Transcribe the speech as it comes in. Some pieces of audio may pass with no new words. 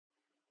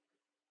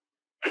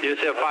You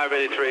said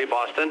 583,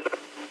 Boston.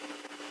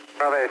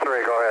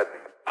 583, go ahead.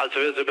 How's the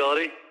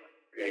visibility?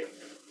 It's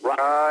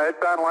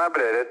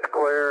unlimited. It's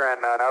clear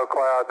and no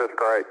clouds. It's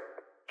great.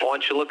 Why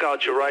don't you look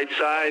out your right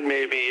side?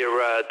 Maybe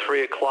you're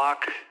 3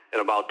 o'clock in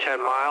about 10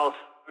 miles.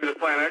 Who's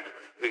Plan X?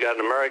 We got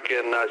an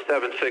American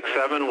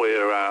 767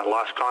 we're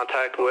lost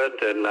contact with,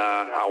 and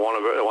I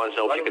want to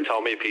know if you can tell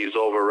me if he's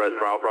over at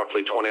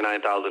roughly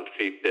 29,000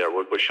 feet there.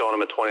 We're showing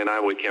him at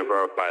 29. We can't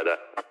verify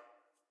that.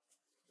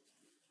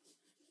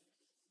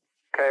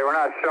 Okay, we're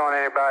not showing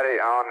anybody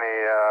on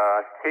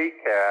the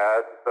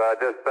TCAS.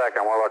 Just a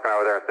second. We're looking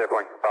over there and see if we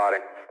can spot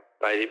him.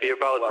 Right, he'd be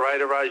about right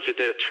around your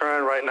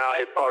turn right now.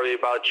 He'd probably be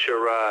about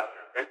your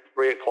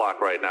 3 o'clock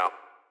right now.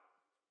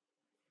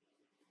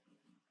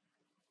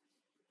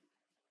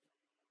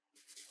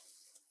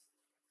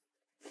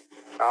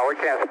 We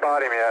can't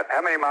spot him yet.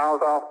 How many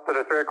miles off to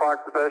the 3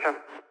 o'clock position?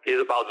 He's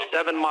about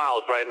 7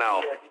 miles right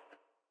now,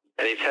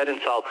 and he's heading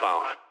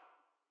southbound.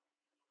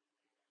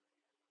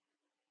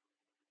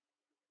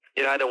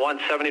 United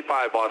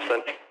 175,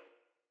 Boston.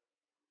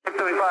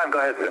 175, go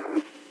ahead, sir.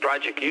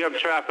 Roger, you have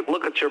traffic.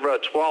 Look at your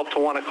 12 to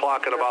 1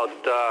 o'clock at about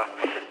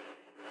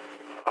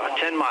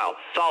 10 miles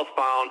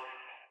southbound.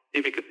 See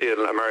if you can see an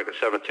American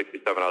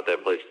 767 out there,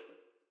 please.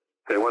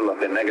 Okay, we're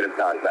looking negative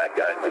contact,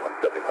 guys.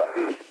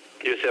 175.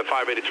 You said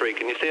 583.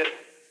 Can you see it?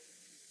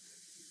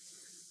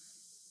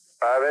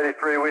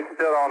 583, we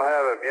still don't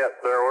have him yet,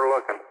 sir. We're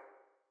looking.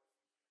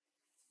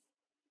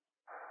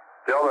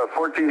 Delta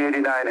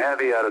 1489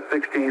 heavy out of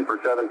 16 for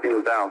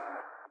 17 down.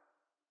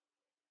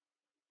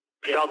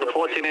 Delta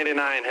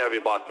 1489 heavy,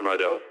 Boston, right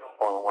there.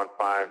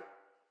 115.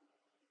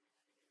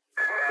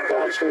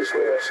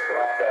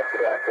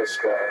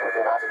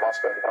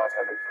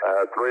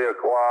 3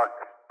 o'clock,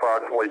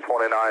 approximately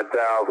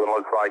 29,000.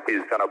 Looks like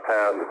he's going to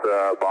pass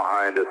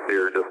behind us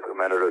here just a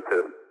minute or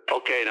two.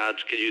 Okay, now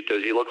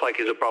does he look like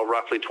he's about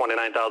roughly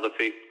 29,000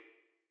 feet?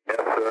 Yes,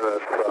 sir.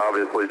 That's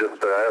obviously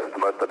just an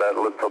estimate, but that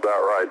looks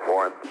about right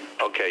for him.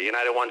 Okay,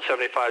 United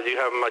 175, you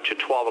have him at your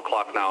 12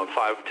 o'clock now,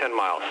 10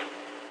 miles.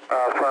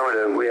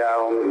 Affirmative. We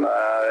have him.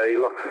 He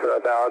looks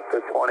about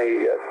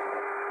 20.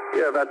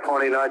 About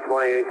 29,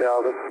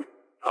 28,000.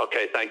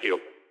 Okay, thank you.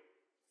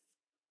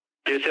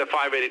 You said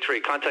 583.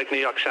 Contact New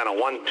York Center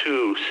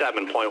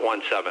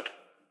 127.17.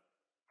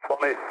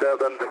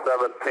 27 to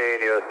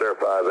 17. Yes, sir.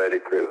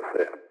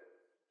 583.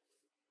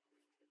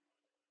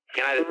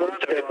 United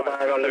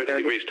 30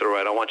 degrees to the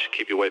right. I want you to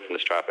keep you away from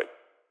this traffic.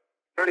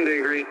 30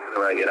 degrees to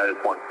the right. United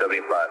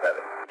 175.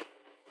 Heavy.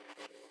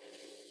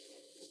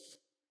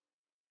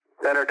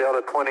 Center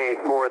Delta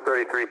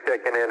 2433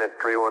 checking in at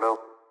 310.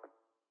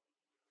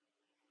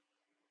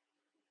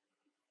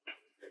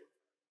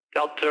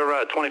 Delta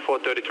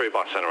 2433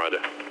 Box Center, right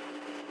there.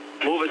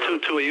 Mover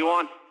 22, are you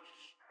on?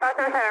 Box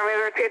Center,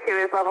 mover 22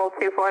 is level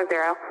 240.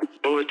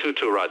 Mover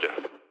 22, roger.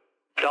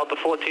 Delta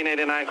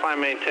 1489, climb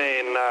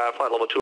maintain flight level 2.